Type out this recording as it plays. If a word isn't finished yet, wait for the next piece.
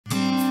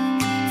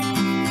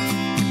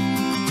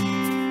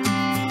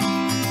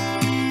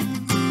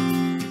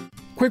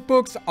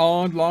QuickBooks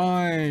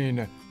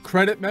Online,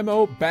 credit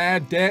memo,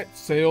 bad debt,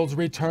 sales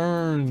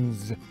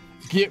returns.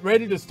 Get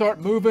ready to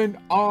start moving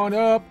on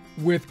up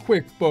with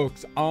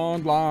QuickBooks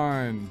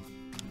Online.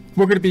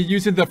 We're going to be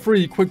using the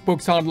free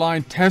QuickBooks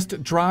Online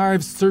test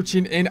drive,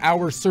 searching in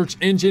our search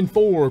engine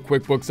for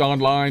QuickBooks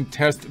Online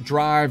test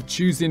drive,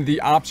 choosing the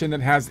option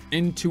that has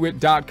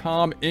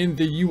intuit.com in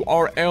the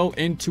URL,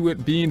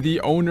 Intuit being the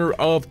owner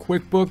of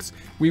QuickBooks.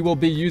 We will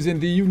be using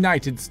the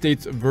United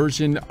States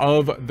version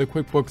of the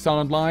QuickBooks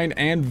Online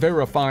and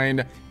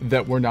verifying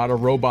that we're not a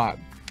robot.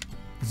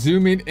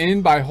 Zooming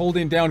in by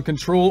holding down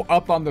Control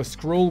up on the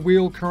scroll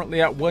wheel,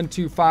 currently at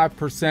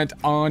 125%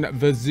 on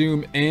the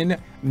zoom in.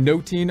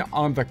 Noting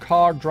on the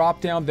cog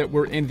drop down that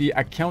we're in the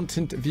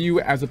accountant view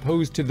as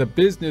opposed to the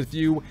business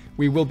view.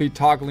 We will be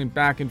toggling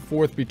back and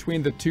forth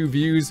between the two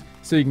views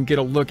so you can get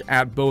a look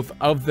at both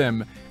of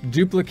them.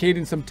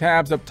 Duplicating some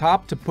tabs up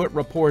top to put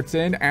reports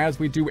in, as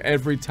we do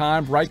every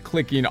time. Right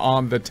clicking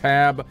on the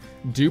tab,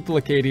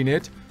 duplicating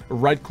it,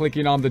 right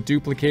clicking on the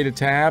duplicated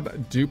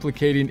tab,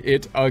 duplicating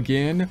it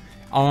again.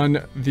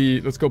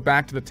 Let's go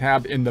back to the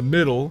tab in the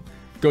middle,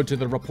 go to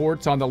the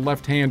reports on the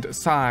left hand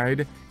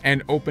side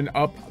and open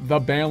up the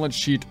balance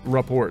sheet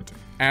report.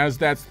 As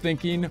that's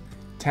thinking,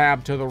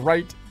 tab to the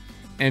right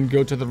and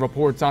go to the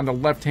reports on the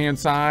left hand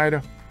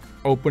side,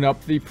 open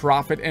up the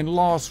profit and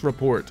loss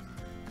report,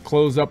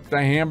 close up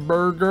the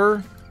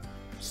hamburger,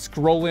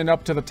 scrolling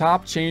up to the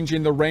top,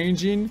 changing the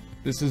ranging.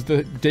 This is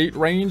the date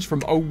range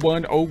from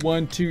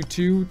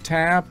 01/01/22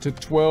 tab to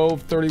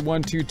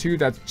 12/31/22.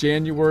 That's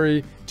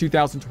January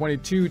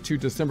 2022 to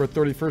December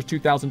 31st,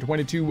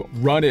 2022.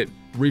 Run it,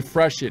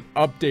 refresh it,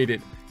 update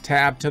it.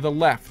 Tab to the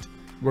left.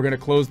 We're going to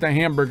close the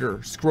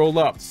hamburger. Scroll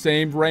up,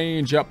 same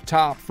range up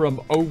top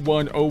from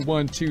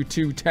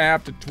 01/01/22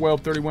 tab to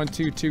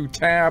 12/31/22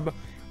 tab.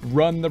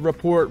 Run the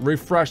report,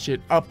 refresh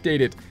it, update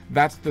it.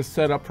 That's the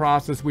setup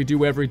process we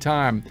do every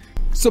time.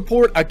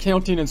 Support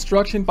accounting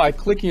instruction by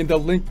clicking the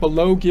link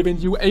below, giving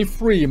you a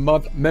free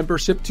month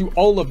membership to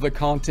all of the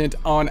content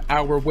on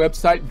our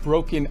website,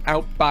 broken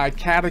out by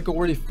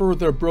category,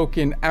 further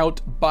broken out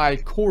by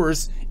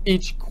course.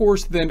 Each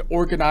course then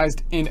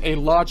organized in a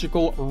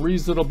logical,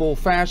 reasonable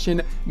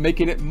fashion,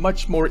 making it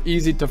much more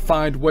easy to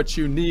find what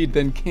you need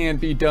than can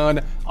be done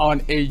on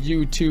a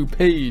YouTube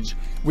page.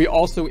 We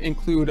also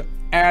include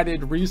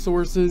added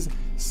resources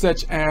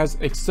such as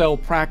Excel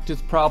practice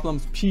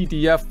problems,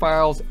 PDF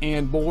files,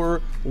 and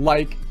more,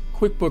 like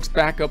QuickBooks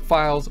backup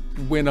files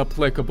when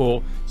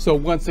applicable. So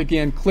once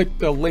again, click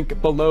the link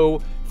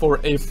below for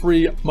a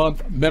free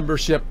month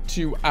membership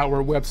to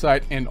our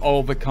website and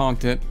all the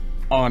content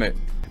on it.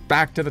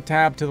 Back to the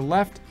tab to the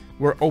left,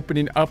 we're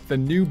opening up the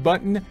new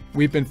button.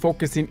 We've been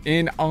focusing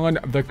in on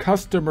the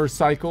customer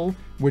cycle,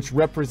 which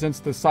represents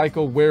the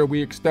cycle where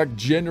we expect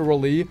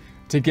generally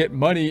to get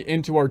money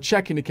into our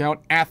checking account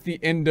at the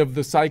end of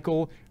the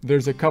cycle.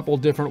 There's a couple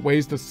different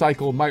ways the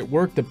cycle might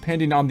work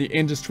depending on the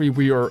industry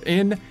we are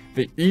in.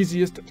 The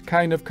easiest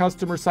kind of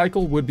customer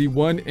cycle would be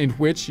one in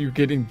which you're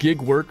getting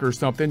gig work or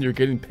something. You're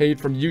getting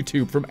paid from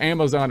YouTube, from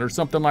Amazon or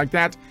something like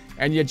that,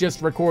 and you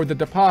just record the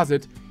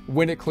deposit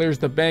when it clears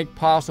the bank,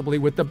 possibly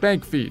with the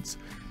bank feeds.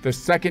 The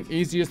second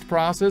easiest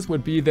process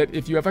would be that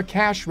if you have a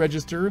cash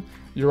register,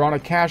 you're on a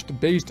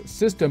cash-based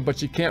system,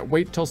 but you can't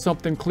wait till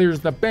something clears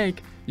the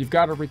bank. You've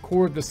got to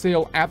record the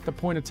sale at the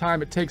point in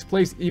time it takes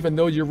place, even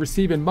though you're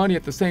receiving money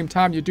at the same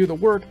time you do the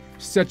work,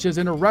 such as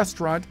in a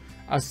restaurant,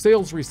 a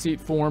sales receipt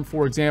form,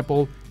 for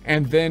example,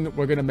 and then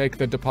we're going to make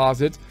the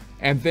deposit.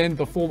 And then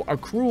the full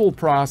accrual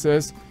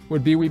process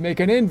would be we make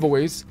an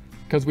invoice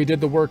because we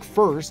did the work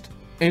first,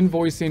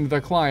 invoicing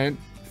the client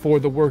for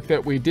the work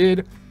that we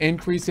did,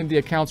 increasing the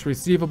accounts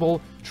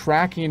receivable,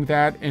 tracking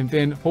that, and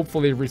then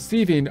hopefully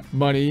receiving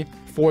money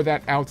for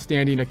that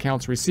outstanding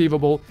accounts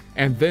receivable,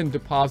 and then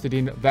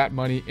depositing that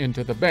money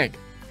into the bank.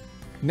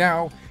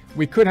 Now,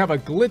 we could have a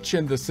glitch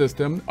in the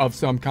system of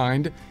some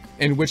kind,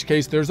 in which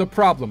case there's a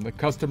problem. The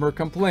customer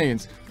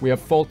complains, we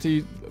have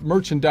faulty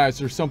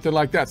merchandise or something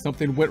like that,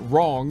 something went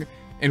wrong,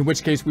 in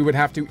which case we would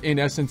have to, in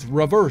essence,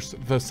 reverse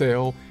the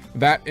sale.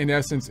 That, in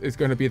essence, is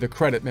going to be the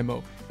credit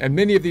memo. And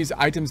many of these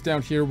items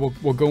down here,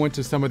 we'll go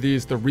into some of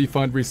these, the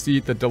refund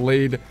receipt, the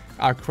delayed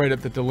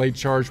credit, the delayed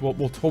charge.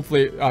 We'll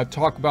hopefully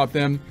talk about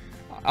them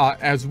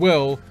as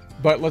well.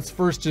 But let's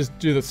first just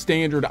do the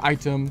standard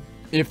item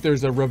if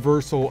there's a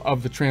reversal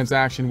of the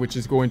transaction, which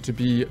is going to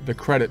be the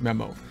credit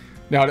memo.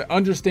 Now, to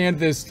understand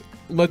this,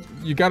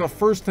 you got to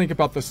first think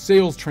about the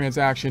sales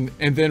transaction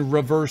and then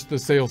reverse the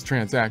sales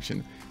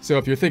transaction. So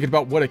if you're thinking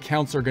about what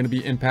accounts are going to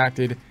be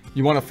impacted,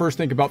 you want to first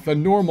think about the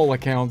normal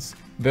accounts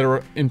that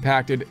are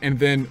impacted and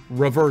then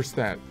reverse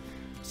that.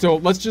 So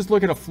let's just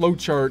look at a flow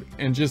chart,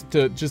 and just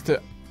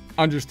to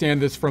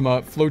understand this from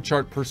a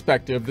flowchart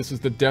perspective. This is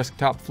the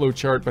desktop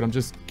flowchart, but I'm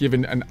just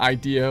giving an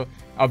idea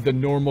of the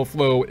normal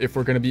flow if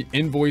we're going to be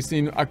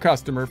invoicing a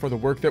customer for the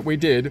work that we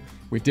did.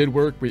 We did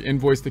work, we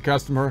invoiced the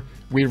customer,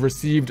 we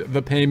received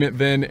the payment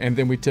then, and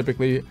then we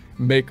typically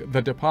make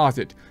the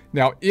deposit.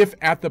 Now, if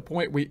at the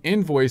point we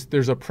invoice,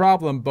 there's a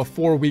problem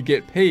before we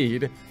get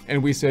paid,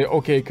 and we say,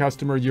 okay,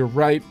 customer, you're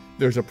right,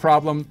 there's a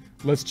problem.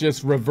 Let's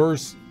just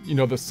reverse,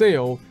 the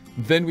sale.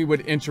 Then we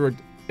would enter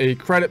a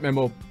credit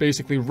memo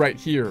basically right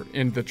here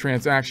in the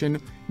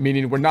transaction,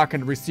 meaning we're not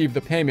going to receive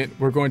the payment.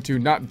 We're going to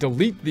not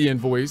delete the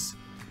invoice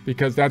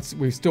because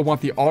we still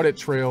want the audit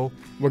trail.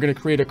 We're going to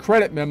create a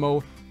credit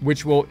memo,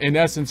 which will in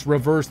essence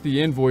reverse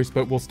the invoice,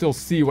 but we'll still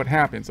see what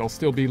happens. I'll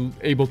still be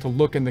able to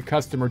look in the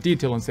customer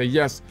detail and say,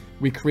 yes,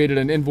 we created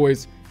an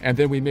invoice and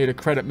then we made a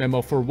credit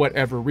memo for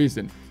whatever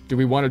reason. Do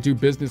we want to do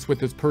business with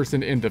this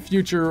person in the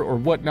future or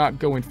whatnot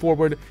going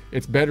forward?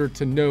 It's better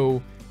to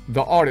know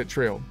the audit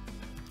trail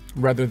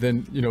rather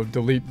than,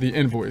 delete the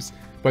invoice.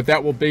 But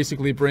that will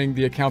basically bring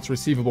the accounts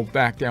receivable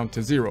back down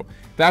to zero.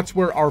 That's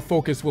where our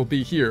focus will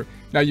be here.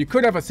 Now, you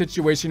could have a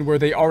situation where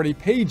they already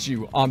paid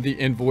you on the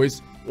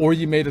invoice, or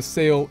you made a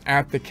sale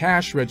at the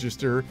cash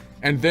register,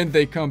 and then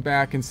they come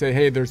back and say,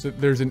 hey, there's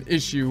an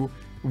issue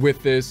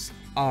with this,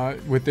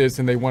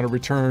 and they want to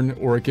return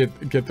or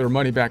get their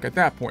money back at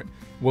that point.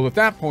 Well, at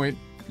that point,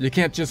 you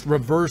can't just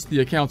reverse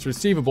the accounts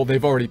receivable.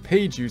 They've already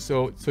paid you,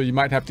 so you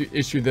might have to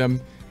issue them,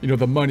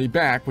 the money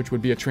back, which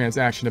would be a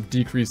transaction of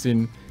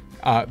decreasing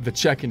the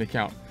checking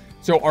account.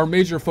 So our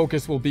major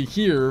focus will be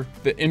here,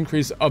 the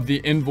increase of the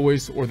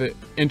invoice or the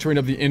entering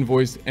of the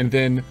invoice, and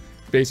then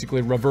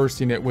basically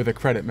reversing it with a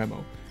credit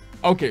memo.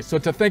 Okay, so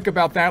to think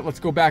about that, let's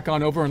go back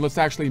on over and let's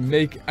actually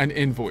make an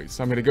invoice.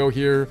 So I'm going to go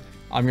here,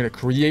 I'm going to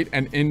create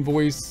an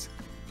invoice,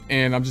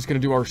 and I'm just going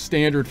to do our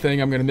standard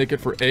thing. I'm going to make it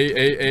for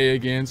AAA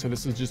again. So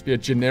this will just be a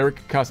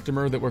generic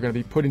customer that we're going to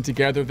be putting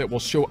together that will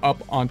show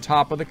up on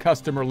top of the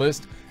customer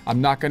list. I'm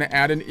not going to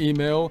add an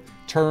email.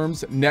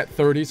 Terms, net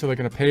 30, so they're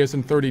going to pay us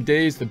in 30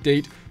 days. The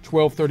date,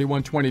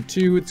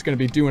 12/31/22. It's going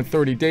to be due in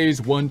 30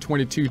 days,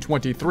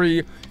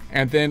 1/22/23.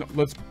 And then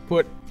let's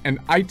put an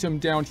item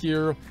down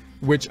here,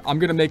 which I'm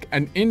going to make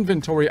an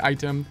inventory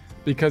item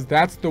because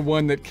that's the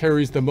one that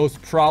carries the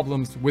most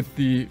problems with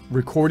the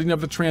recording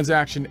of the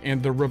transaction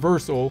and the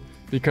reversal,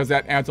 because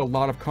that adds a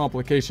lot of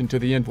complication to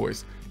the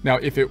invoice. Now,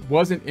 if it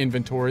wasn't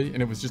inventory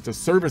and it was just a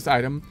service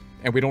item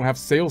and we don't have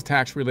sales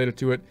tax related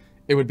to it,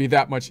 it would be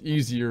that much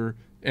easier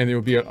and it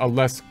would be a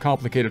less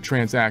complicated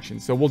transaction.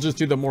 So we'll just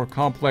do the more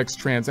complex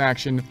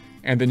transaction,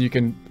 and then you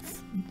can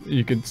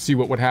see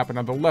what would happen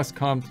on the less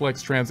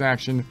complex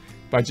transaction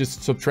by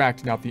just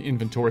subtracting out the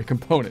inventory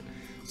component.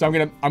 So I'm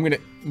gonna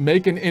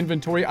make an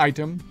inventory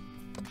item.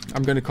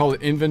 I'm gonna call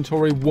it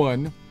inventory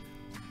 1.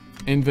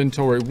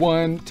 Inventory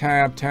 1,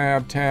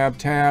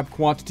 tab,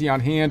 quantity on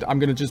hand. I'm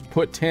gonna just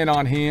put 10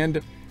 on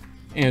hand.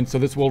 And so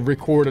this will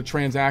record a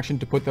transaction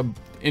to put the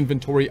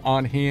inventory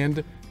on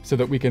hand so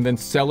that we can then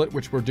sell it,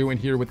 which we're doing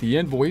here with the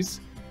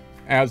invoice.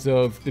 As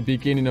of the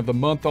beginning of the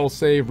month, I'll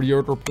say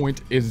reorder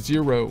point is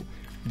 0.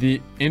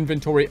 The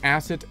inventory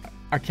asset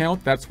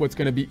account, that's what's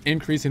going to be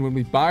increasing when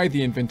we buy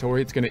the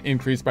inventory. It's going to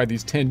increase by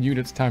these 10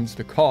 units times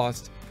the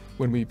cost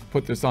when we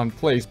put this on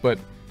place, but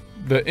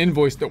the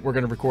invoice that we're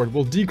going to record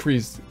will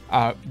decrease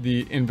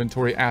the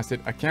inventory asset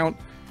account.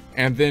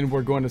 And then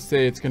we're going to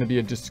say it's going to be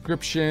a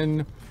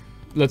description.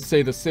 Let's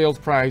say the sales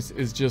price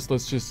is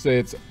let's just say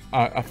it's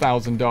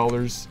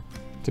 $1,000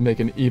 to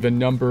make an even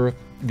number.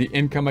 The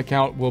income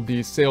account will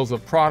be sales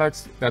of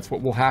products. That's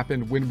what will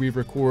happen when we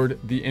record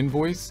the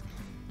invoice.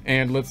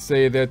 And let's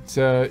say that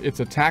it's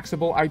a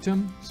taxable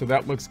item, so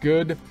that looks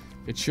good.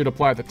 It should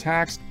apply the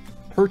tax.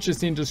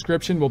 Purchasing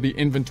description will be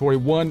inventory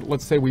 1.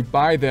 Let's say we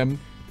buy them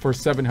for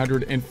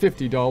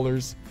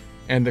 $750,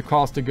 and the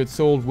cost of goods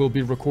sold will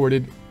be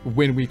recorded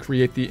when we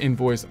create the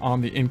invoice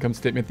on the income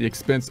statement, the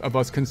expense of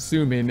us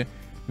consuming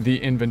the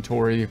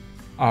inventory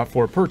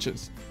for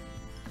purchase,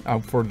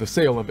 for the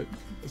sale of it.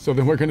 So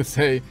then we're going to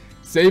say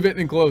save it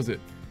and close it.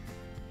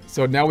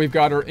 So now we've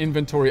got our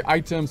inventory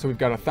item. So we've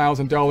got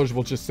 $1,000.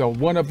 We'll just sell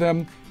one of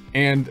them,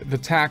 and the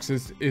tax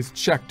is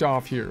checked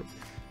off here.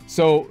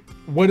 So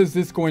what is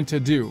this going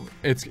to do?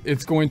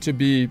 It's going to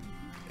be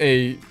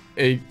a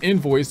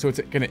invoice. So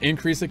it's going to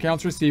increase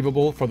accounts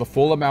receivable for the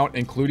full amount,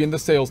 including the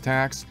sales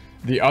tax.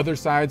 The other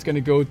side's going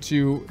to go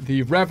to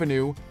the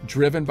revenue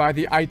driven by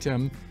the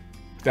item.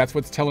 That's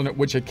what's telling it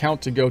which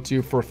account to go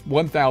to for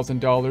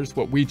 $1,000.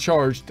 What we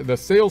charged, the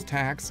sales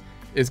tax,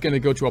 is going to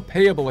go to a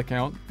payable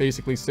account,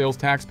 basically sales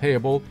tax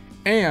payable,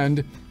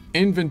 and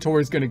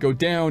inventory is going to go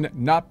down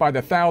not by the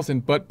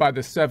 1,000 but by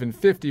the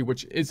 750,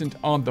 which isn't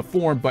on the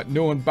form but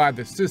known by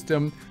the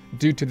system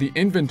due to the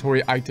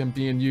inventory item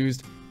being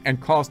used,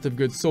 and cost of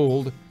goods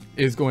sold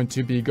is going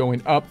to be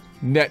going up.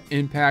 Net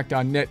impact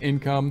on net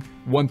income,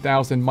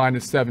 1,000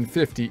 minus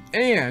 750,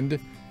 and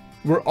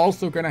we're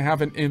also going to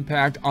have an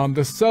impact on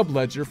the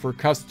subledger for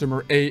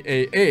customer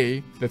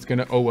AAA that's going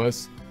to owe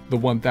us the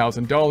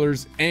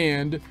 $1,000,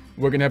 and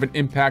we're going to have an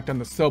impact on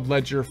the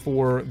subledger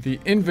for the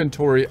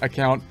inventory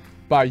account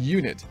by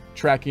unit,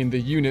 tracking the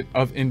unit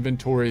of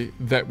inventory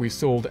that we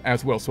sold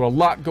as well. So a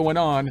lot going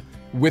on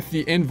with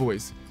the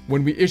invoice.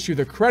 When we issue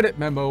the credit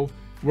memo,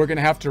 we're going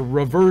to have to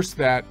reverse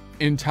that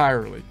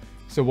entirely.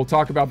 So we'll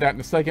talk about that in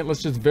a second.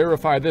 Let's just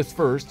verify this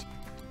first,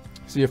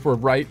 see if we're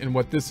right in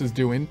what this is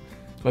doing.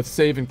 Let's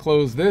save and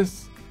close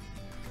this,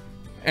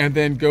 and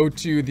then go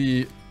to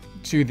the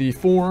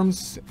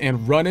forms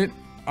and run it.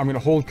 I'm going to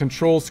hold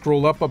control,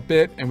 scroll up a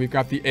bit, and we've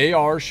got the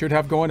AR should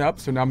have gone up.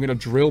 So now I'm going to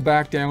drill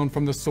back down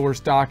from the source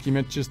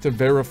document just to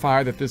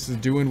verify that this is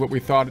doing what we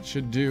thought it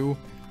should do.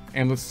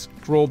 And let's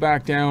scroll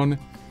back down.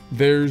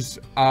 There's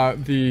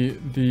the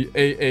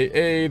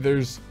AAA,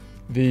 there's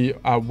the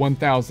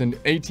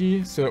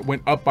 1080. So it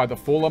went up by the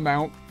full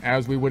amount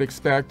as we would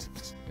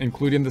expect,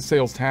 including the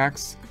sales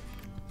tax.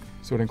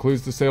 So it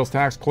includes the sales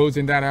tax,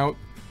 closing that out,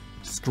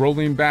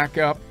 scrolling back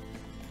up,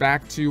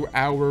 back to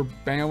our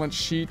balance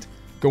sheet,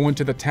 going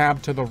to the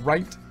tab to the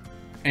right,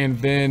 and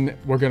then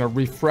we're going to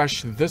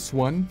refresh this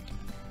one.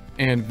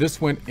 And this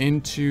went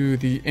into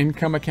the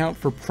income account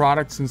for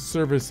products and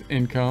service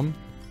income.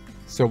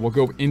 So we'll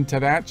go into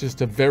that just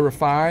to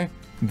verify.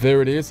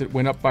 There it is. It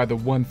went up by the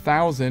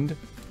 1,000,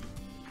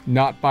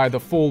 not by the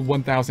full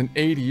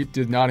 1,080. It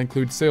did not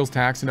include sales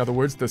tax. In other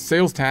words, the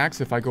sales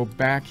tax, if I go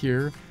back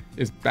here,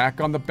 is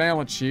back on the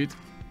balance sheet,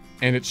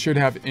 and it should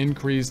have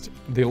increased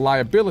the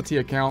liability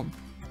account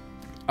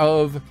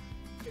of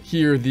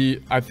here,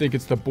 I think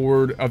it's the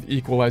Board of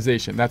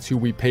Equalization. That's who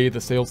we pay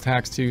the sales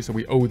tax to. So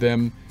we owe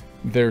them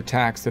their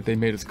tax that they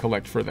made us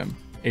collect for them,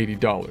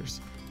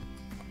 $80.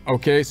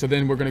 Okay, so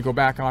then we're going to go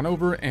back on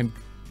over and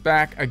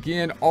back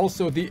again.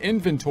 Also, the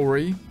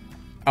inventory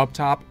up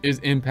top is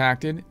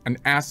impacted, an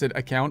asset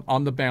account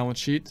on the balance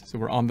sheet. So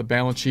we're on the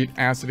balance sheet,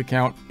 asset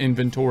account,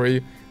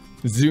 inventory,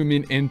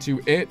 zooming into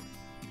it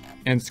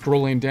and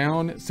scrolling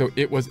down. So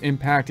it was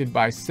impacted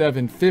by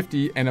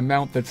 $750, an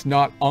amount that's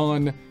not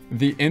on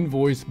the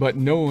invoice, but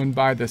known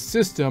by the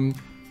system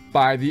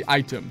by the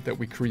item that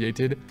we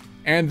created.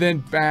 And then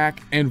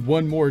back, and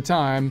one more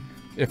time,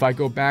 if I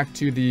go back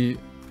to the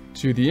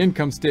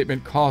income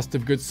statement, cost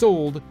of goods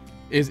sold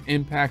is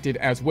impacted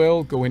as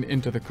well. Going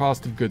into the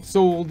cost of goods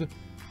sold,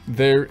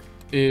 there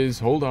is,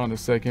 hold on a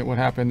second, what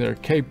happened there?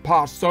 Que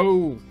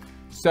paso?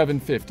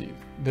 $750.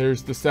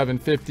 There's the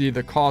 $750,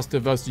 the cost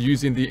of us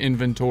using the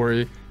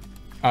inventory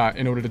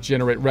in order to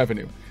generate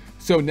revenue.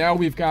 So now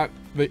we've got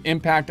the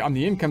impact on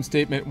the income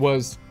statement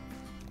was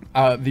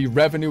the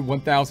revenue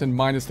 1,000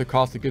 minus the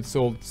cost of goods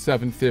sold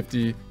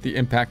 750, the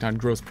impact on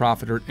gross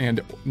profit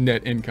and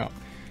net income.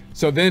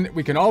 So then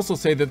we can also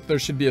say that there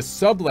should be a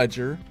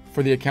subledger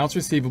for the accounts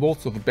receivable.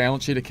 So the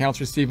balance sheet accounts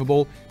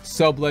receivable,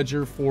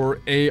 subledger for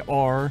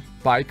AR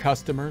by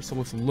customer. So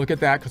let's look at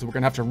that, because we're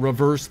going to have to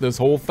reverse this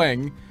whole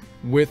thing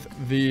with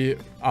the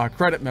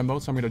credit memo.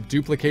 So I'm going to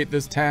duplicate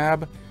this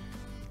tab.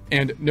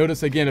 And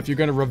notice again, if you're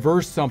going to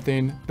reverse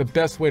something, the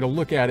best way to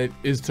look at it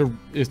is to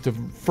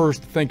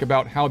first think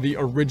about how the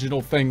original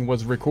thing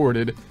was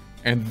recorded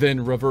and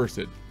then reverse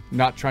it,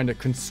 not trying to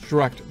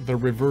construct the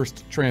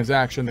reversed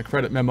transaction, the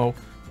credit memo,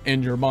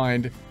 in your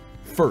mind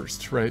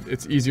first, right?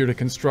 It's easier to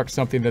construct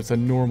something that's a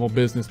normal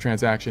business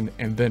transaction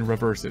and then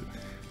reverse it.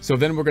 So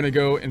then we're going to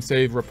go and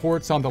say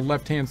reports on the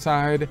left-hand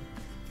side,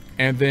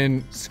 and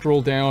then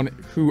scroll down,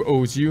 who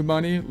owes you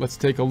money. Let's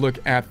take a look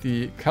at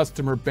the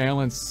customer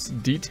balance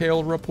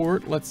detail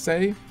report, let's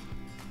say,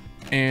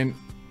 and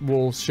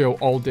we'll show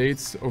all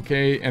dates.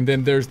 Okay, and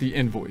then there's the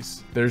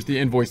invoice. There's the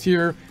invoice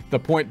here. The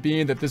point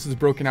being that this is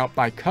broken out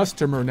by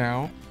customer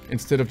now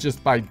instead of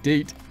just by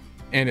date,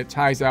 and it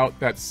ties out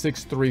that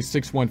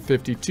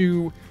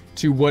 636152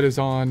 to what is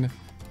on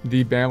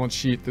the balance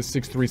sheet, the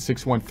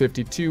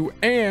 636152,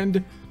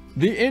 and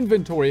the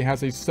inventory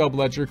has a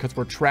subledger because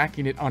we're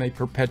tracking it on a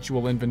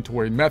perpetual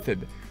inventory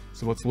method.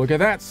 So let's look at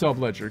that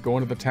subledger.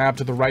 Going to the tab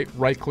to the right,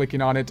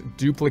 right-clicking on it,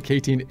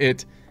 duplicating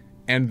it,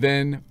 and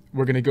then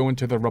we're going to go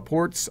into the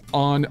reports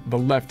on the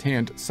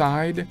left-hand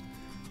side.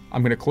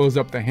 I'm going to close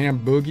up the ham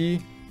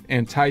boogie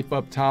and type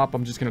up top.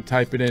 I'm just going to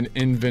type it in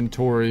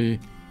inventory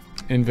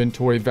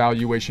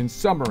valuation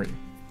summary.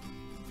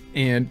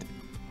 And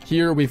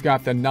here we've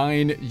got the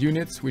 9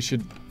 units. We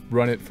should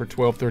run it for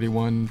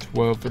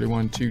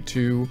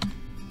 12/31/22.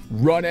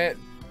 Run it.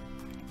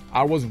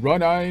 I was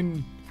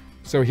running.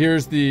 So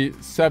here's the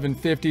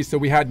 750. So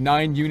we had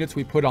 9 units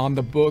we put on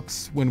the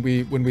books when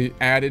we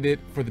added it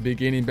for the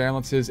beginning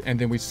balances, and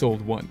then we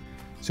sold 1.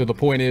 So the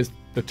point is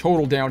the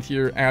total down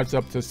here adds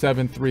up to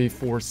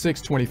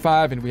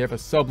 734625, and we have a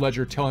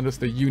subledger telling us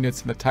the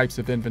units and the types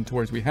of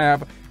inventories we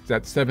have.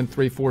 That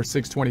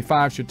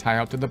 734625 should tie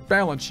out to the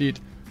balance sheet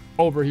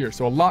over here.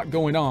 So a lot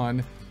going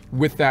on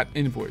with that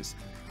invoice.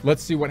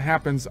 Let's see what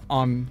happens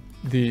on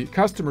the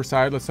customer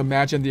side. Let's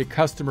imagine the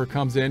customer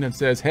comes in and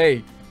says,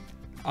 hey,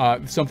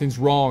 something's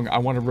wrong. I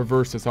want to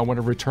reverse this. I want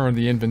to return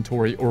the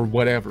inventory or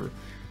whatever.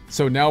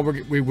 So now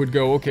we would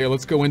go, okay,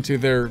 let's go into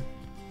their,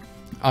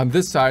 on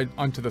this side,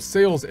 onto the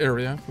sales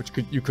area, which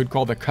you could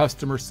call the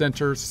customer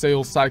center,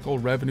 sales cycle,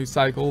 revenue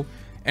cycle.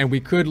 And we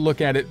could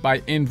look at it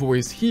by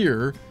invoice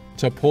here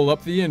to pull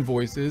up the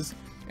invoices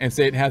and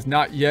say it has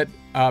not yet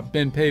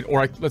been paid.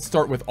 Or let's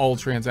start with all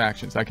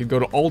transactions. I could go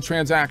to all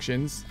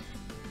transactions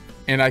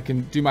and I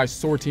can do my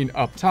sorting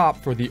up top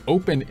for the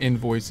open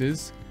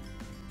invoices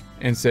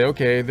and say,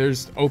 okay,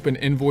 there's open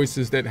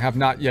invoices that have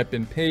not yet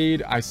been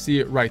paid. I see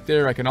it right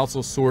there. I can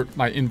also sort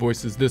my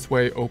invoices this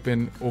way,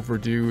 open,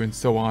 overdue, and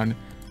so on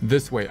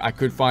this way. I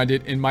could find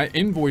it in my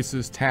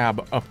invoices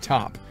tab up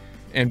top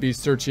and be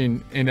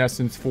searching in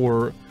essence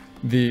for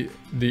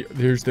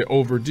here's the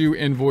overdue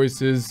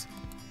invoices,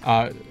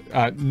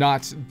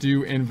 not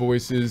due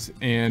invoices,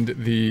 and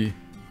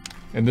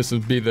this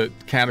would be the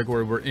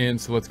category we're in.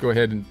 So let's go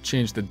ahead and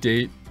change the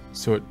date.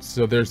 So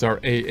there's our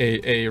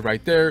AAA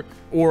right there.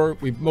 Or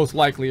we most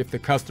likely, if the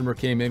customer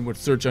came in, would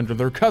search under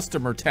their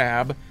customer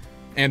tab,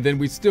 and then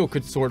we still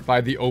could sort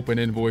by the open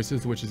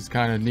invoices, which is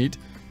kind of neat.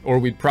 Or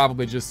we'd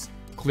probably just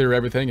clear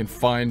everything and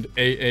find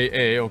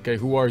AAA. Okay,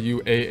 who are you?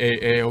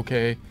 AAA.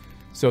 Okay.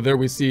 So there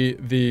we see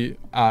the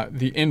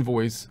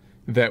invoice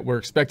that we're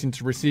expecting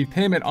to receive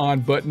payment on,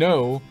 but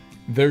no,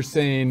 they're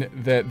saying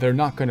that they're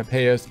not going to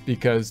pay us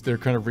because they're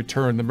going to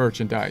return the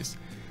merchandise.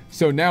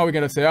 So now we're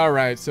going to say, all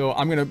right, so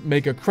I'm going to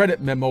make a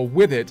credit memo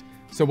with it.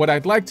 So what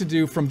I'd like to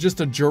do from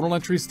just a journal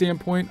entry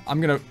standpoint, I'm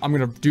going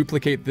to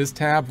duplicate this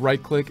tab,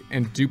 right click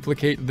and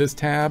duplicate this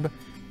tab.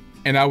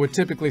 And I would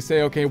typically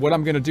say, okay, what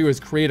I'm going to do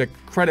is create a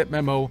credit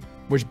memo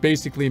which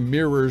basically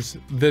mirrors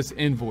this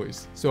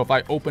invoice. So if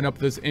I open up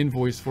this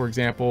invoice, for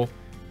example,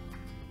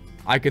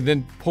 I could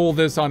then pull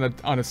this on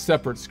a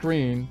separate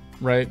screen,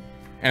 right?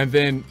 And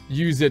then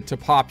use it to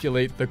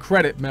populate the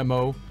credit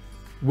memo,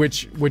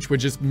 which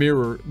would just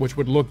mirror, which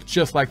would look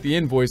just like the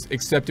invoice,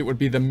 except it would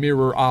be the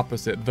mirror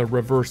opposite, the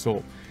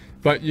reversal.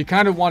 But you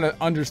kind of want to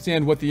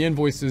understand what the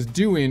invoice is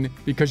doing,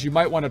 because you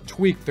might want to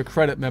tweak the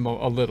credit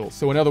memo a little.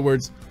 So in other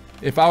words,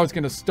 if I was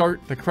going to start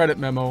the credit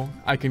memo,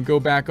 I can go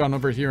back on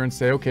over here and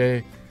say,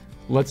 okay,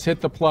 let's hit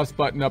the plus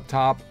button up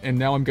top. And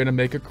now I'm going to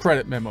make a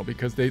credit memo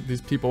because these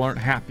people aren't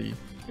happy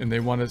and they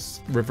want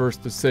to reverse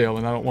the sale.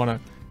 And I don't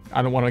want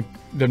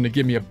them to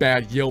give me a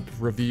bad Yelp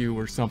review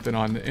or something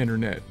on the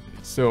internet.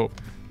 So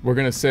we're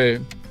going to say,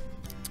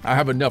 I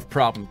have enough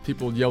problems.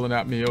 People yelling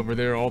at me over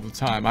there all the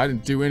time. I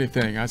didn't do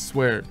anything, I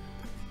swear.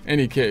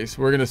 Any case,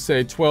 we're going to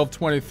say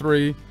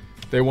 1223.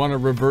 They want to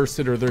reverse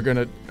it, or they're going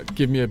to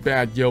give me a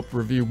bad Yelp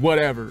review,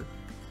 whatever.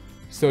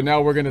 So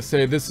now we're going to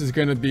say this is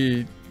going to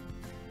be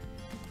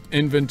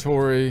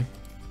inventory.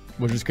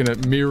 We're just going to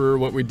mirror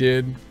what we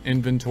did,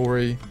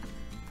 inventory,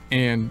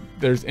 and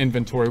there's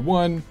inventory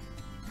 1.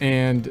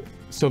 And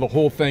so the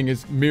whole thing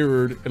is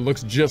mirrored. It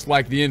looks just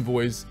like the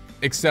invoice,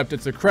 except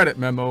it's a credit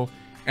memo,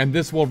 and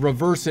this will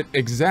reverse it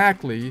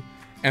exactly.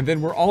 And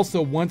then we're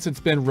also, once it's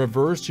been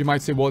reversed, you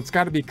might say, well, it's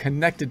got to be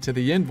connected to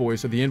the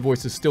invoice, so the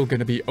invoice is still going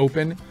to be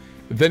open.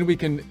 Then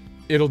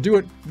it'll do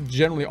it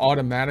generally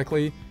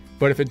automatically,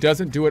 but if it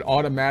doesn't do it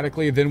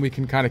automatically, then we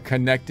can kind of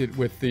connect it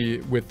with the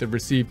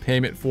received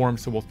payment form.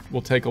 So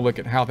we'll take a look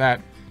at how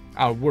that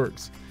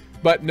works.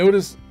 But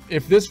notice,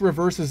 if this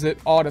reverses it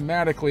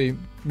automatically,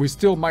 we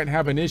still might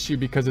have an issue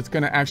because it's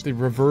going to actually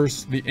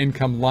reverse the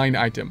income line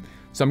item.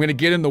 So I'm going to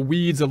get in the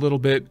weeds a little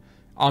bit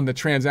on the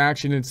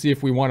transaction and see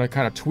if we want to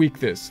kind of tweak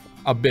this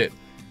a bit.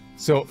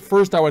 So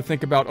first I would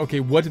think about, okay,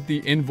 what did the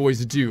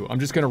invoice do? I'm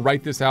just going to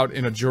write this out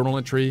in a journal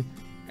entry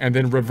and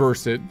then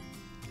reverse it.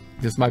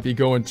 This might be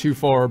going too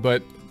far,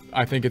 but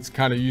I think it's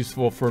kind of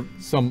useful for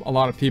a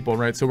lot of people,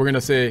 right? So we're going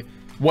to say,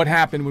 what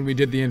happened when we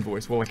did the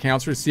invoice? Well,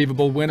 accounts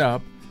receivable went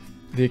up.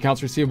 The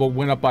accounts receivable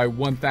went up by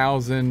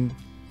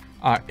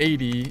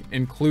 $1,080,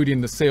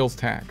 including the sales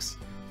tax.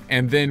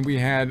 And then we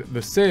had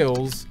the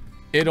sales.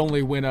 It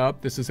only went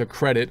up. This is a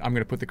credit. I'm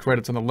going to put the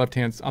credits on the left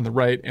hand, on the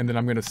right, and then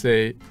I'm going to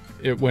say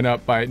it went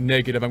up by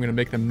negative. I'm going to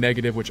make them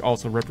negative, which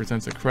also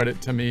represents a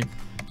credit to me,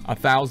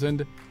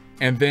 1,000.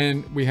 And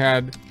then we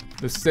had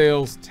the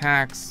sales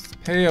tax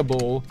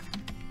payable,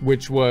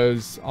 which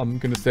was, I'm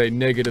going to say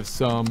negative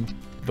sum,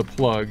 the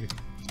plug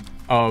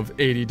of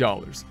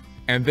 $80.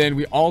 And then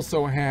we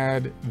also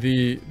had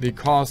the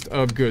cost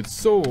of goods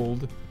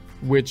sold,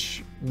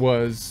 which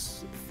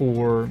was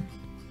for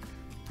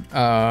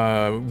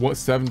what,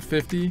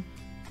 $750,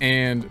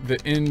 and the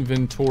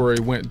inventory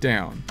went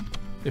down.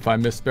 If I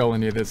misspell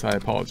any of this, I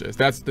apologize.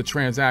 That's the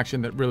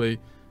transaction that really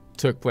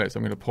took place.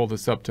 I'm going to pull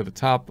this up to the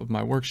top of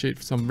my worksheet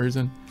for some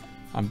reason.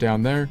 I'm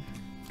down there,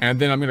 and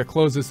then I'm going to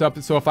close this up.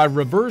 So if I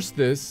reverse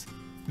this,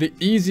 the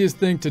easiest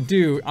thing to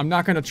do, I'm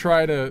not going to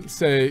try to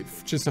say,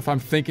 just if I'm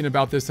thinking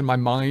about this in my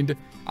mind,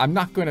 I'm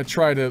not going to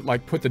try to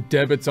like put the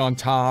debits on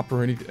top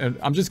or anything.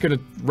 I'm just going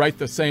to write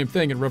the same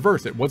thing and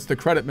reverse it. What's the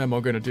credit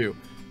memo going to do?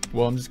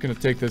 Well, I'm just going to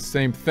take this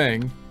same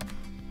thing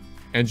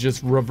and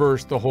just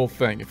reverse the whole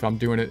thing. If I'm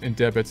doing it in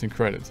debits and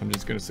credits, I'm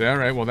just going to say, all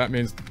right, well, that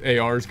means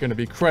AR is going to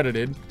be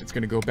credited. It's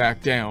going to go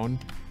back down,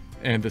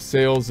 and the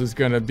sales is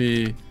going to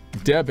be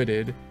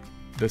debited.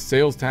 The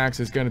sales tax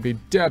is going to be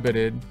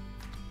debited.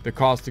 The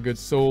cost of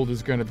goods sold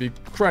is going to be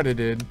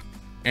credited,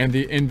 and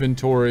the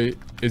inventory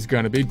is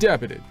going to be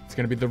debited. It's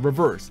going to be the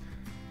reverse.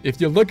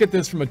 If you look at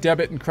this from a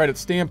debit and credit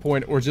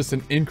standpoint, or just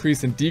an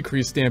increase and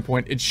decrease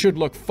standpoint, it should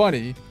look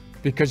funny,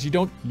 because you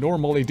don't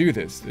normally do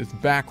this. It's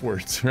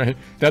backwards, right?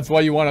 That's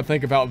why you want to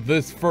think about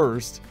this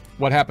first,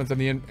 what happens in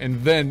the end,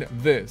 and then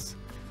this.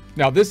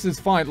 Now, this is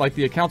fine, like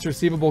the accounts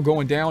receivable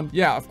going down.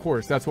 Yeah, of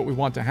course, that's what we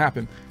want to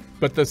happen.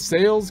 But the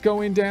sales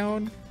going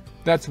down,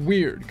 that's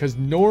weird, because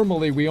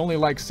normally we only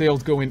like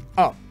sales going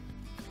up,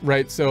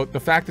 right? So the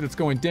fact that it's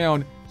going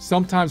down,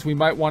 sometimes we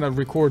might want to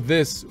record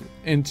this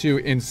into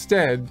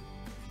instead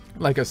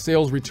like a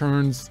sales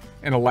returns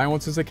and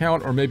allowances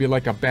account, or maybe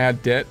like a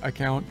bad debt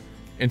account,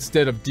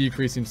 instead of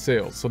decreasing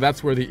sales. So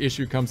that's where the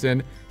issue comes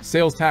in.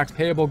 Sales tax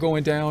payable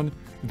going down,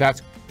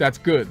 that's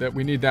good, that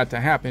we need that to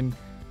happen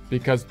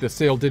because the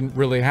sale didn't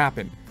really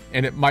happen.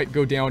 And it might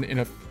go down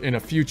in a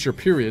future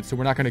period. So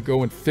we're not gonna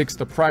go and fix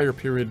the prior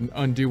period and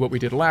undo what we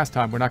did last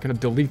time. We're not gonna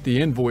delete the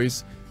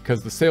invoice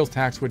because the sales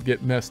tax would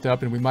get messed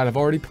up and we might have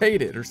already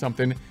paid it or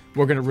something.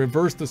 We're gonna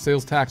reverse the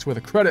sales tax with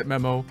a credit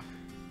memo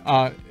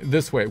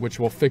this way, which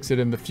will fix it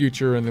in the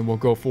future, and then we'll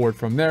go forward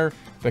from there.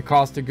 The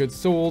cost of goods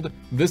sold,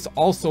 this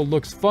also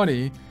looks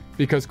funny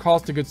because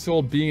cost of goods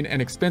sold being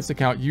an expense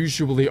account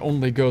usually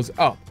only goes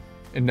up,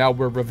 and now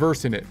we're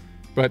reversing it.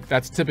 But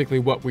that's typically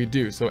what we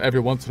do. So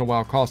every once in a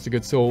while, cost of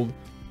goods sold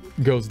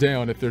goes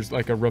down if there's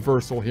like a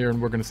reversal here,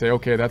 and we're gonna say,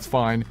 okay, that's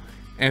fine.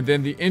 And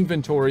then the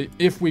inventory,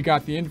 if we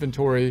got the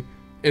inventory,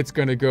 it's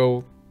gonna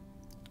go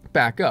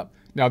back up.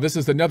 Now this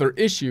is another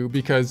issue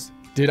because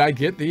did I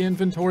get the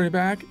inventory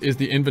back? Is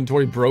the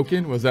inventory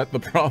broken? Was that the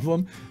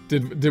problem?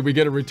 Did we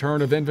get a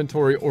return of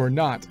inventory or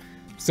not?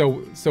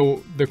 So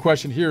the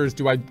question here is,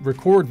 do I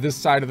record this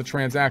side of the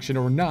transaction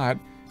or not?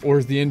 Or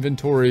is the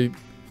inventory,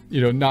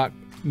 not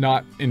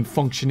in a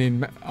functioning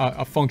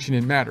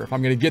matter? If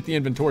I'm going to get the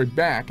inventory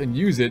back and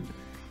use it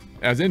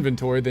as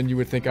inventory, then you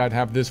would think I'd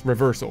have this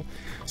reversal.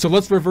 So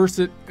let's reverse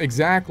it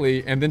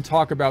exactly and then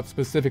talk about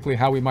specifically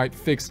how we might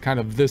fix kind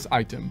of this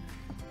item.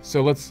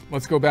 So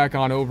let's go back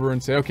on over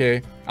and say,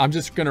 okay, I'm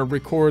just going to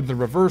record the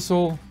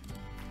reversal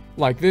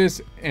like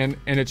this, and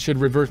it should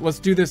reverse. Let's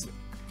do this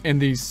in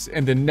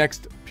the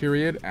next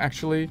period.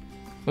 Actually,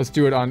 let's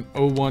do it on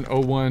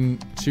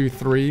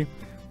 01/01/23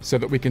 so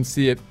that we can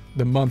see it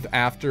the month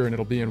after, and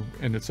it'll be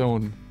in its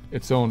own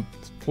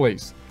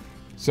place.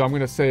 So I'm going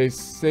to say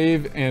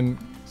save and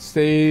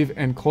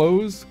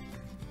close.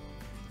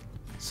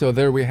 So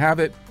there we have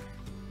it.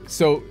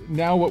 So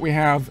now what we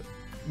have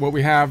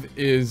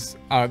is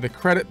the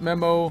credit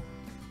memo,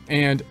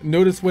 and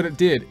notice what it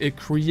did. It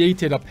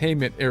created a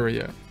payment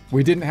area.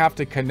 We didn't have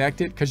to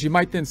connect it, because you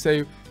might then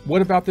say,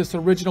 what about this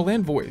original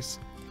invoice?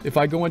 If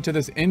I go into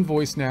this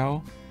invoice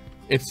now,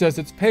 it says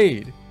it's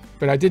paid,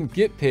 but I didn't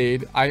get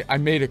paid. I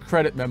made a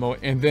credit memo,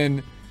 and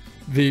then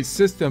the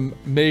system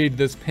made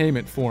this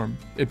payment form.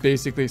 It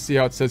basically, see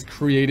how it says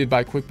created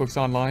by QuickBooks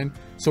Online?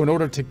 So in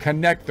order to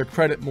connect the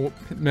credit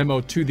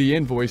memo to the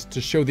invoice to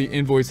show the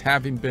invoice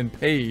having been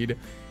paid,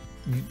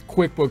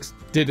 QuickBooks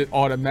did it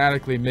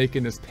automatically,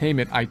 making this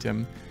payment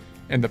item.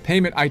 And the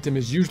payment item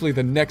is usually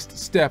the next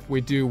step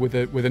we do with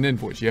an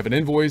invoice. You have an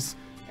invoice,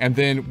 and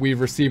then we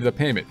receive the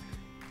payment.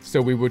 So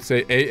we would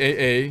say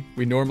AAA.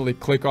 We normally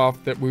click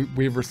off that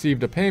we've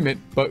received a payment,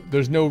 but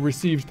there's no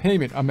received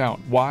payment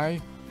amount.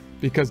 Why?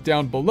 Because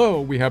down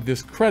below we have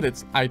this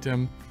credits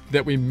item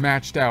that we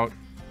matched out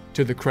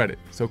to the credit.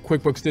 So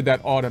QuickBooks did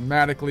that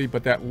automatically,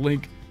 but that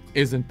link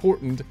is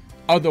important.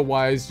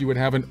 Otherwise, you would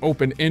have an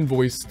open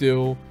invoice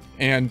still,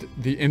 and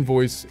the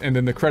invoice and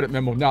then the credit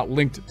memo not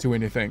linked to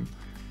anything.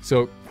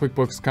 So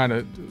QuickBooks kind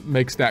of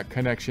makes that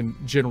connection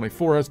generally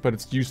for us, but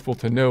it's useful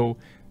to know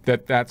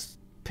that that's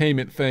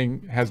payment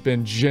thing has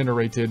been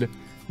generated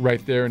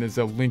right there and is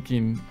a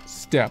linking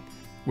step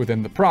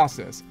within the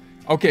process.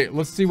 Okay,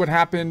 let's see what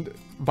happened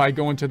by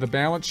going to the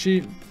balance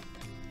sheet,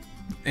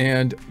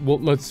 and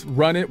let's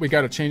run it. We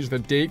got to change the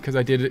date because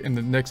I did it in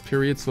the next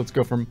period. So let's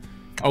go from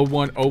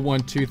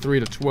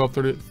 01/01/23 to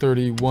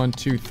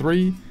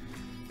 12/31/23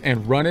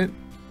 and run it.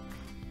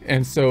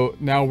 And so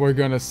now we're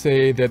going to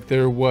say that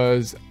there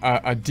was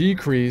a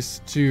decrease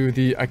to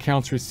the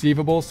accounts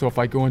receivable. So if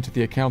I go into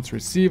the accounts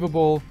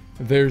receivable,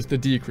 there's the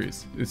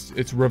decrease.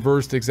 It's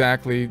reversed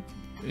exactly.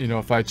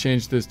 If I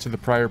change this to the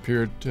prior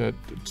period to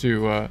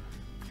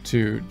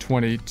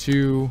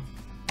 22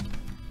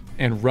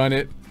 and run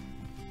it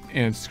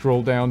and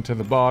scroll down to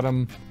the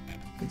bottom.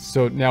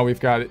 So now we've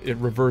got it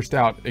reversed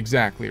out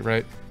exactly,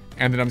 right?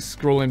 And then I'm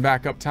scrolling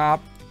back up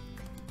top.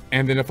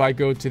 And then if I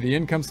go to the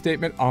income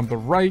statement on the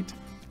right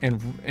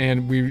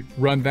and we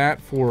run that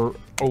for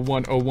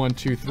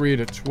 01/01/23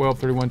 to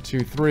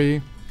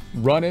 12/31/23,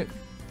 run it,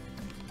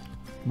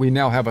 we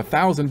now have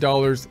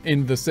 $1,000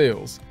 in the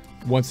sales.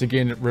 Once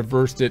again, it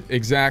reversed it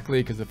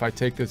exactly, because if I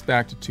take this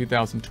back to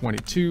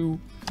 2022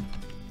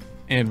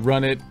 and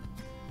run it,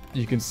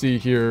 you can see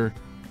here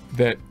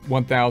that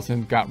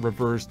 1,000 got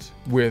reversed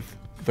with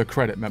the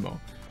credit memo.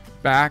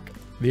 Back,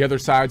 the other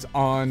side's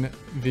on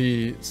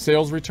the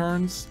sales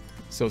returns.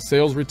 So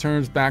sales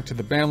returns back to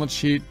the balance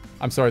sheet.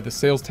 I'm sorry, the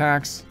sales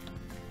tax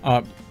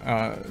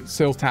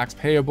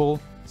payable.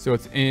 So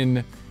it's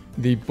in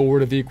the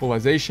Board of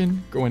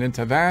Equalization, going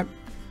into that.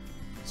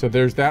 So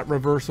there's that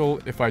reversal.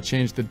 If I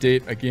change the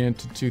date again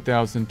to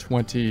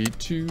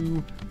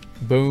 2022,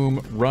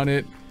 boom, run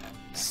it.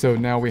 So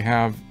now you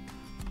have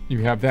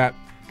that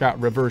got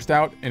reversed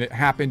out, and it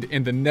happened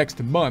in the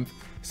next month.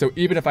 So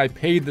even if I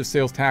paid the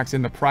sales tax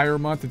in the prior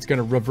month, it's going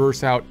to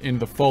reverse out in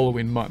the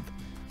following month.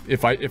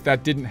 If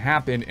that didn't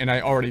happen and I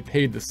already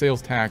paid the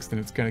sales tax, then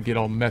it's going to get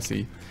all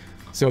messy.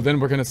 So then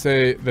we're going to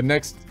say the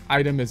next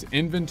item is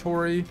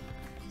inventory.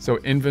 So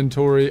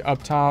inventory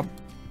up top,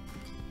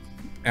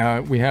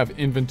 We have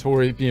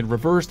inventory being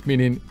reversed,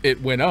 meaning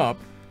it went up,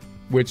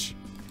 which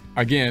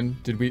again,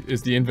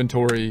 is the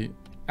inventory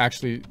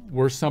actually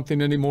worth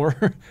something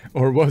anymore?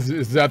 Or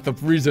is that the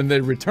reason they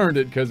returned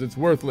it, because it's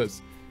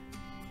worthless?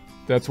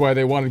 That's why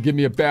they want to give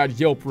me a bad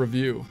Yelp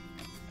review.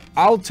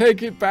 I'll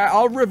take it back.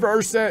 I'll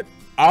reverse it.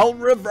 I'll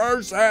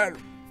reverse it.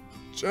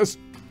 Just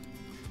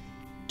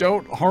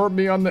don't harm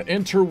me on the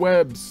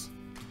interwebs.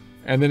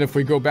 And then if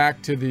we go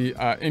back to the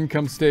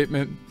income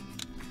statement,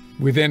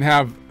 we then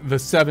have the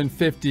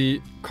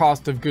 $750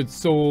 cost of goods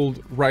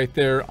sold right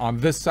there on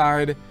this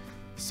side.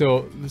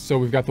 So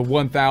we've got the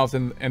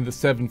 1,000 and the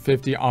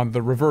 750 on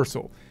the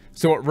reversal.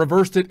 So it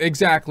reversed it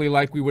exactly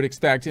like we would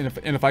expect. And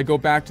if I go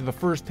back to the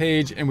first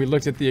page and we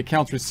looked at the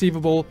accounts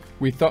receivable,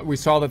 we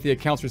saw that the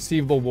accounts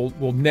receivable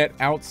will net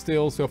out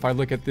still. So if I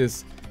look at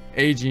this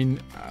aging,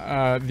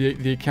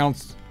 the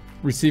accounts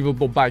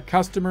receivable by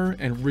customer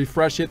and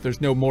refresh it,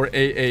 there's no more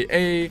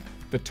AAA.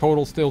 The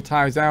total still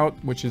ties out,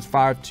 which is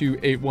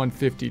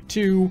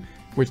 528152,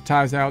 which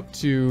ties out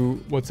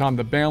to what's on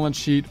the balance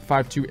sheet,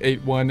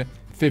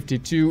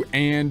 528152,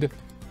 and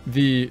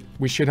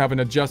we should have an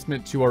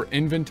adjustment to our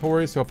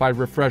inventory. So if I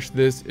refresh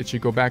this, it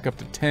should go back up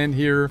to 10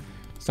 here.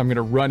 So I'm going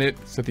to run it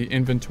so the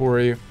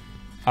inventory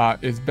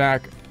is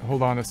back.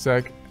 Hold on a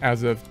sec.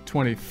 As of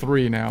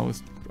 23 now,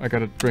 I got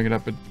to bring it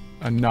up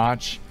a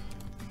notch.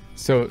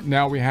 So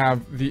now we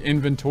have the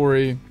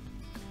inventory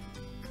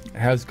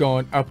has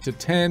gone up to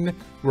 10.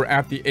 We're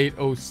at the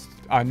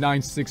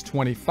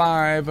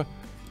 809625.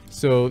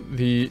 So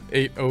the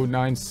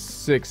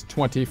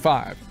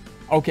 809625.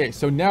 Okay,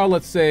 so now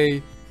let's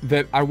say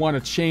that I want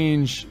to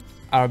change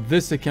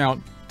this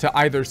account to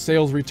either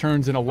sales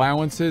returns and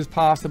allowances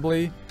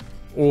possibly,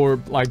 or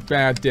like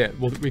bad debt.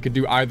 Well, we could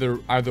do either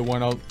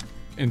one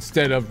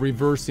instead of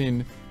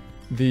reversing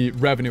the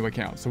revenue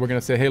account. So we're going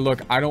to say, hey,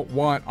 look, I don't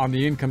want on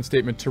the income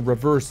statement to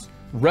reverse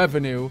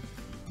revenue,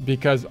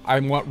 because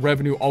I want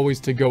revenue always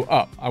to go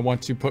up. I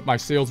want to put my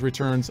sales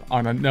returns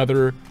on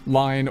another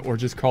line, or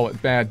just call it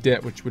bad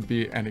debt, which would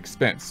be an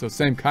expense. So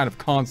same kind of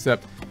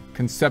concept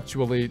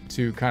conceptually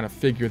to kind of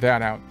figure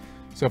that out.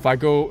 So if I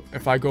go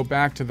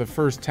back to the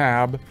first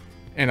tab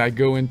and I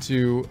go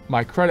into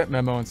my credit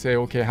memo and say,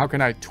 okay, how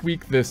can I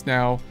tweak this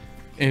now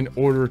in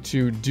order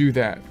to do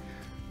that?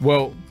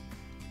 Well,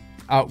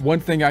 one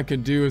thing I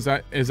could do is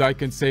I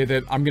can say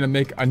that I'm going to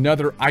make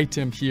another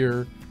item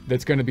here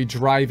that's going to be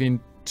driving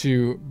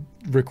to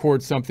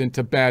record something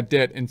to bad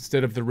debt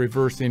instead of the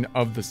reversing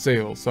of the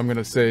sales. So I'm going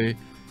to say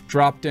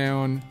drop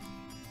down,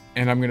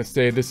 and I'm going to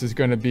say this is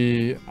going to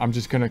be, I'm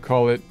just going to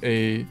call it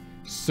a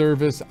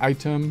service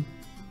item,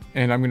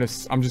 and I'm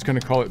just going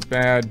to call it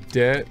bad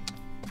debt.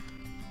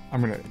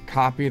 I'm going to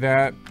copy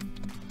that,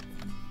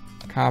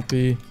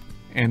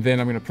 and then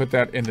I'm going to put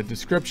that in the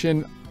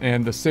description.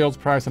 And the sales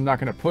price, I'm not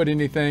going to put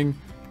anything.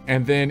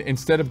 And then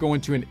instead of going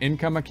to an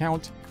income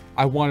account,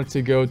 I want it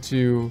to go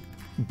to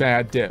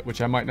bad debt,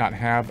 which I might not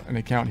have an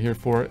account here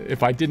for.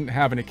 If I didn't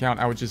have an account,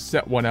 I would just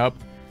set one up.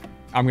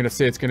 I'm going to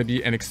say it's going to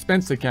be an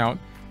expense account.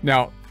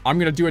 Now, I'm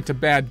going to do it to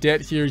bad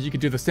debt here. You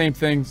could do the same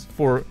things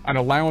for an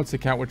allowance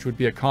account, which would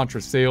be a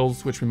contra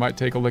sales, which we might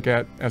take a look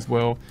at as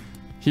well.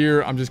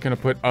 Here, I'm just going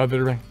to put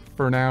other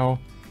for now,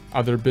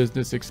 other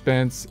business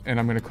expense, and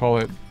I'm going to call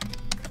it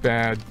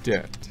bad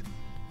debt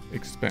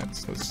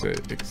expense. Let's say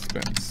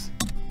expense.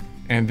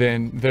 And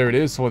then there it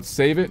is. So let's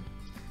save it.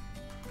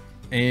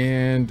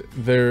 And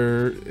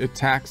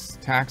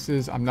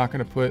taxes, I'm not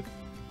going to put,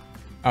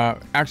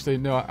 actually,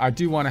 no, I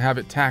do want to have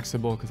it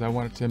taxable because I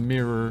want it to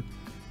mirror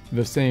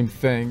the same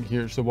thing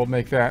here. So we'll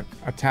make that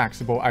a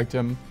taxable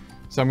item.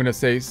 So I'm going to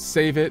say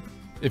save it.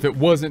 If it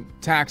wasn't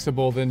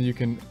taxable, then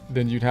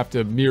you'd have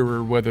to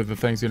mirror whether the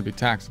thing's going to be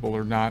taxable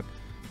or not.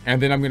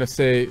 And then I'm going to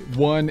say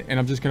 1, and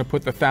I'm just going to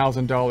put the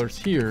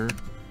 $1,000 here.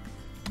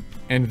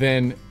 And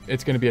then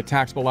it's going to be a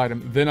taxable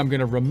item. Then I'm going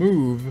to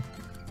remove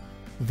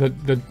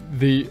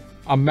the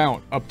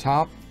amount up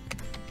top.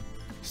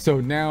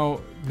 So now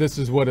this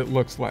is what it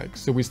looks like.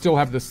 So we still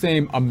have the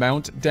same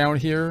amount down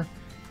here,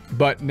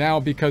 but now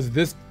because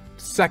this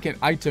second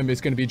item is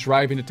going to be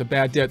driving it to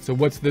bad debt. So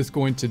what's this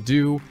going to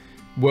do?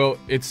 Well,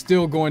 it's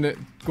still going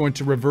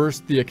to reverse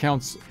the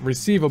accounts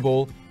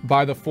receivable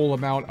by the full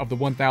amount of the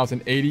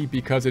 1,080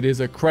 because it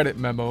is a credit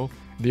memo.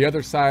 The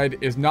other side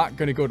is not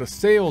going to go to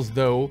sales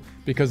though,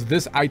 because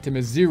this item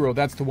is 0.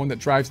 That's the one that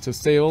drives to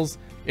sales.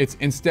 It's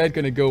instead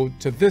going to go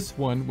to this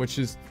one, which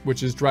is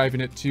driving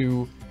it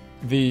to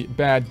the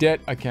bad debt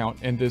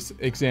account in this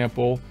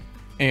example.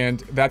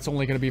 And that's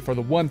only going to be for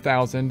the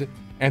 1,000.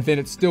 And then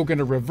it's still going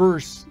to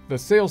reverse the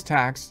sales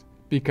tax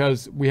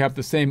because we have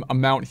the same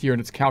amount here and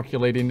it's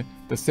calculating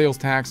the sales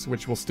tax,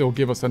 which will still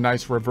give us a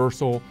nice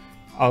reversal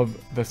of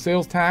the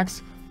sales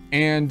tax.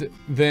 And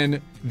then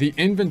the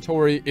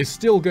inventory is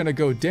still going to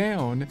go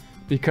down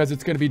because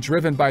it's going to be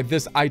driven by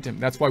this item.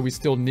 That's why we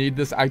still need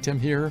this item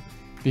here,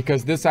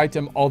 because this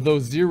item, although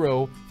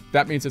 0,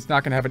 that means it's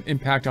not going to have an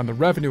impact on the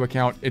revenue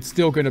account. It's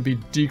still going to be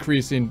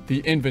decreasing the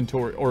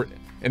inventory, or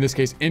in this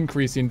case,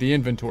 increasing the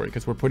inventory,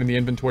 because we're putting the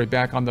inventory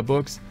back on the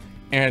books,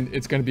 and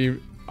it's going to be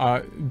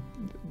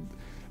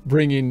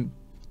bringing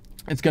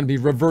it's going to be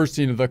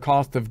reversing the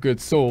cost of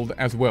goods sold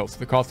as well. So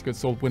the cost of goods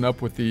sold went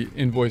up with the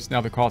invoice.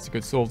 Now the cost of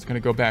goods sold is going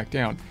to go back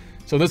down.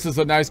 So this is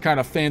a nice kind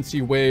of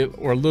fancy way,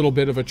 or a little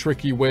bit of a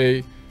tricky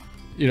way.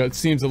 You know, it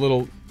seems a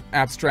little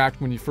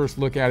abstract when you first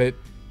look at it,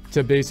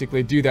 to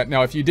basically do that.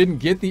 Now, if you didn't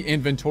get the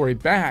inventory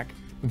back,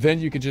 then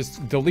you could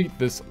just delete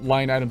this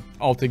line item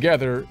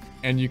altogether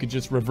and you could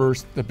just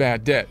reverse the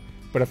bad debt.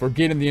 But if we're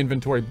getting the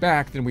inventory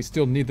back, then we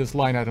still need this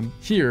line item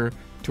here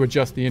to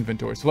adjust the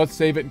inventory. So let's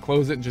save it and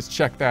close it and just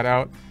check that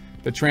out.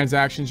 The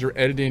transactions you're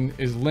editing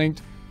is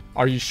linked.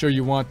 Are you sure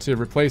you want to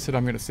replace it?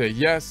 I'm going to say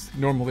yes.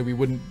 Normally we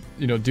wouldn't,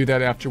 do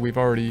that after we've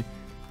already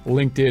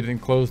linked it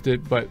and closed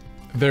it, but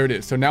there it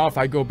is. So now if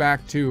I go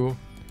back to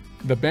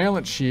the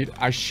balance sheet,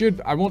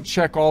 I won't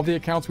check all the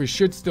accounts. We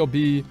should still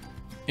be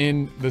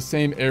in the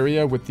same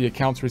area with the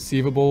accounts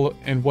receivable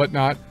and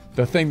whatnot.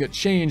 The thing that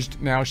changed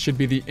now should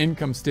be the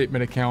income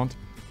statement account.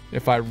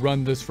 If I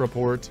run this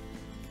report,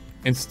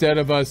 instead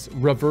of us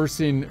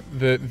reversing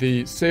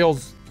the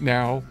sales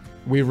now,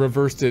 we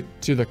reversed it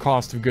to the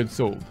cost of goods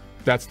sold.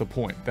 That's the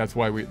point. That's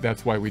why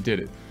we did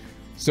it.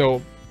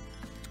 So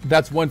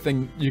that's one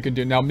thing you can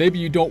do. Now, maybe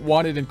you don't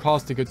want it in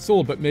cost of goods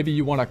sold, but maybe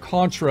you want a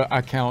contra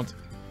account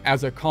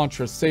as a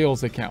contra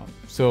sales account.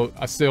 So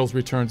a sales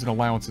returns and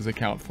allowances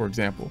account, for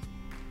example.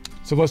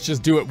 So let's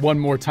just do it one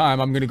more time.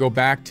 I'm going to go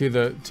back to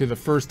the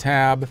first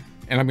tab,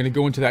 and I'm going to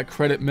go into that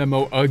credit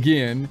memo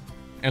again,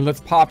 and let's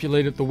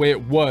populate it the way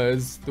it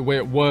was. The way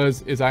it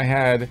was is I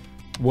had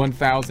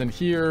 1,000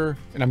 here,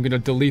 and I'm going to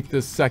delete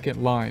this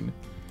second line.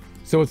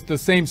 So it's the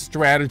same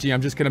strategy.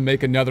 I'm just going to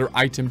make another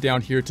item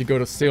down here to go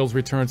to sales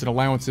returns and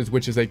allowances,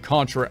 which is a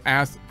contra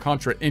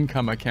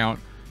income account,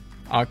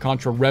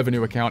 contra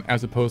revenue account,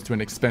 as opposed to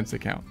an expense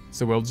account.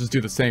 So we'll just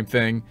do the same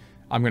thing.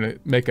 I'm going to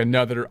make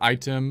another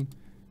item,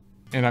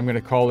 and I'm going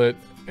to call it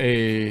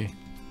a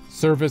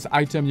service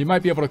item. You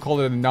might be able to call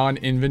it a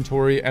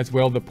non-inventory as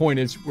well. The point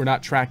is we're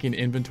not tracking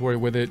inventory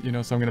with it, so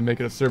I'm going to make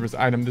it a service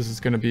item. This is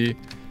going to be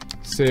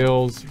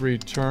sales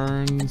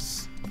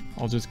returns.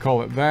 I'll just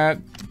call it that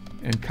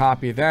and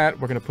copy that.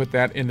 We're going to put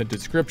that in the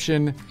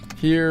description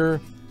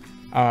here.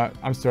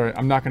 I'm sorry,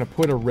 I'm not going to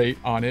put a rate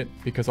on it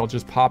because I'll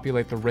just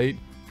populate the rate.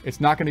 It's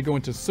not going to go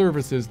into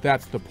services.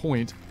 That's the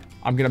point.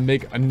 I'm going to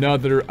make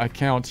another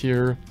account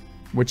here,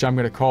 which I'm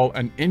going to call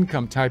an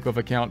income type of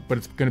account, but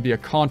it's going to be a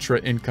contra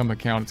income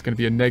account. It's going to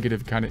be a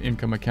negative kind of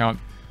income account.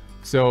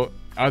 So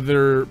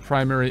other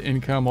primary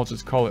income, I'll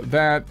just call it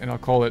that, and I'll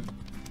call it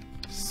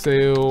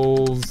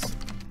sales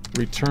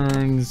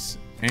returns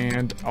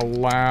and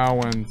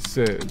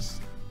allowances.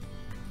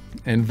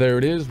 And there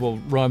it is. We'll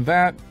run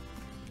that,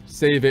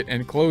 save it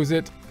and close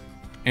it.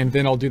 And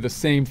then I'll do the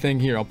same thing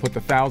here. I'll put the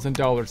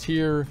 $1,000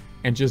 here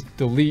and just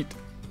delete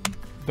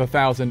the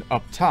 1,000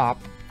 up top.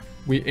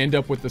 We end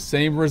up with the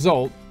same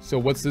result. So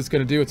what's this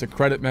going to do? It's a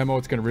credit memo.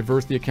 It's going to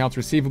reverse the accounts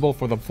receivable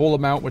for the full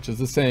amount, which is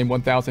the same,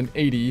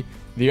 1,080.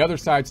 The other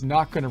side's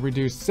not going to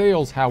reduce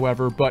sales,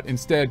 however, but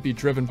instead be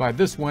driven by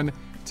this one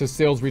to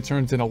sales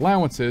returns and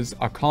allowances,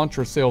 a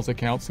contra sales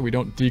account, so we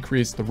don't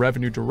decrease the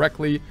revenue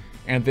directly.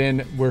 And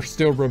then we're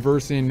still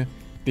reversing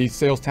the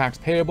sales tax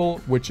payable,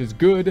 which is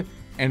good.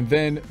 And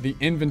then the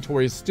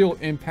inventory is still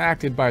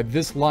impacted by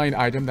this line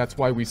item. That's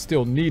why we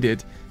still need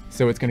it.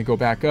 So it's going to go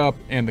back up,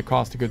 and the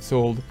cost of goods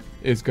sold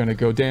is going to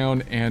go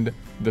down, and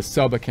the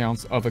sub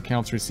accounts of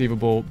accounts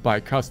receivable by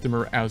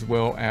customer as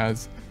well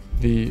as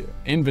the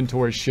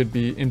inventory should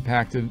be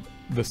impacted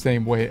the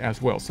same way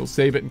as well. So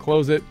save it and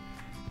close it.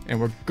 And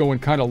we're going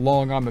kind of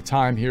long on the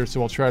time here,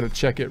 so I'll try to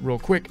check it real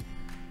quick.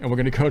 And we're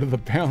going to go to the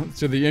balance,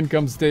 to the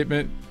income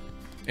statement,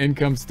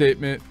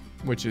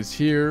 which is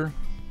here,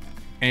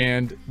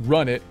 and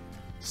run it.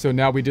 So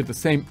now we did the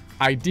same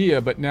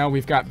idea, but now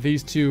we've got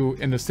these two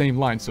in the same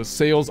line. So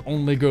sales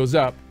only goes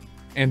up,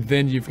 and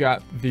then you've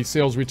got the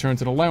sales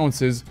returns and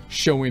allowances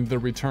showing the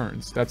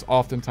returns. That's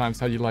oftentimes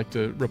how you like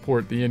to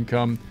report the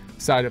income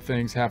side of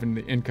things, having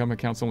the income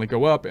accounts only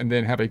go up, and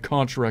then have a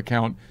contra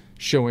account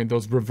showing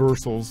those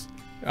reversals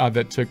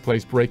that took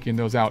place, breaking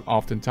those out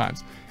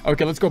oftentimes.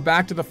 Okay, let's go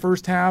back to the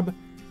first tab,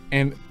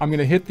 and I'm going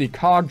to hit the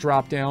cog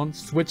drop down,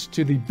 switch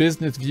to the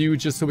business view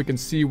just so we can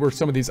see where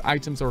some of these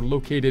items are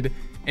located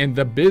in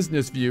the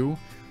business view.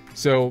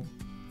 So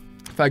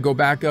if I go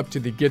back up to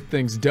the get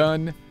things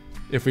done,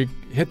 if we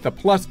hit the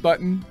plus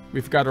button,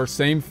 we've got our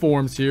same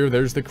forms here.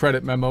 There's the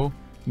credit memo.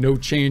 No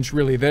change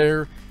really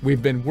there.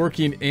 We've been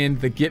working in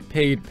the get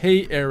paid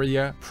pay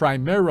area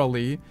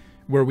primarily,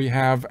 where we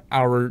have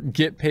our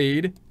get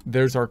paid.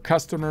 There's our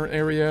customer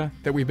area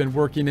that we've been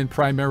working in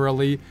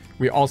primarily.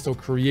 We also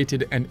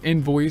created an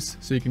invoice,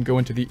 so you can go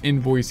into the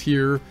invoice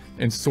here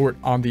and sort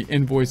on the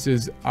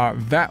invoices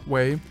that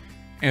way.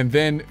 And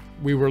then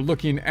we were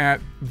looking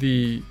at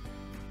the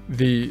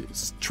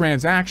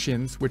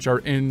transactions, which are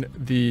in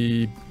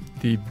the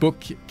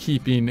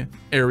bookkeeping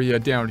area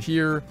down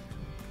here,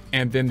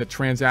 and then the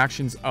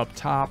transactions up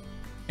top.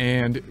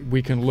 And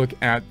we can look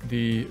at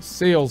the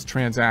sales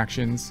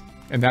transactions,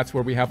 and that's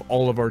where we have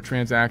all of our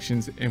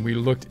transactions. And we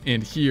looked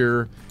in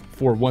here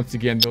for, once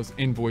again, those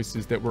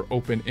invoices that were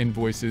open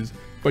invoices.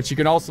 But you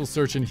can also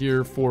search in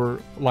here for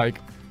like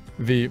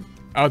the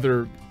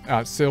other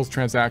sales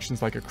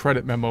transactions, like a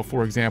credit memo,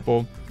 for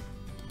example.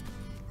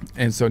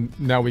 And so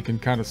now we can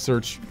kind of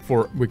search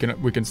for, we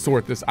can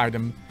sort this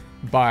item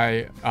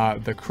by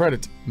the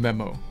credit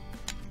memo.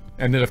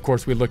 And then of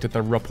course we looked at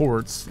the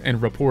reports,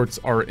 and reports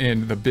are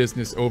in the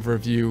business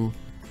overview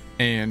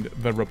and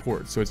the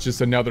report. So it's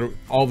just another,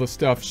 all the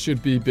stuff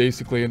should be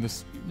basically in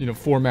this,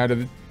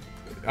 formatted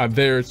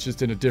there. It's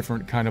just in a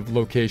different kind of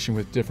location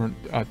with different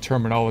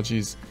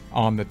terminologies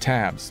on the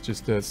tabs,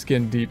 just the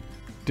skin deep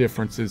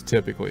differences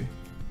typically.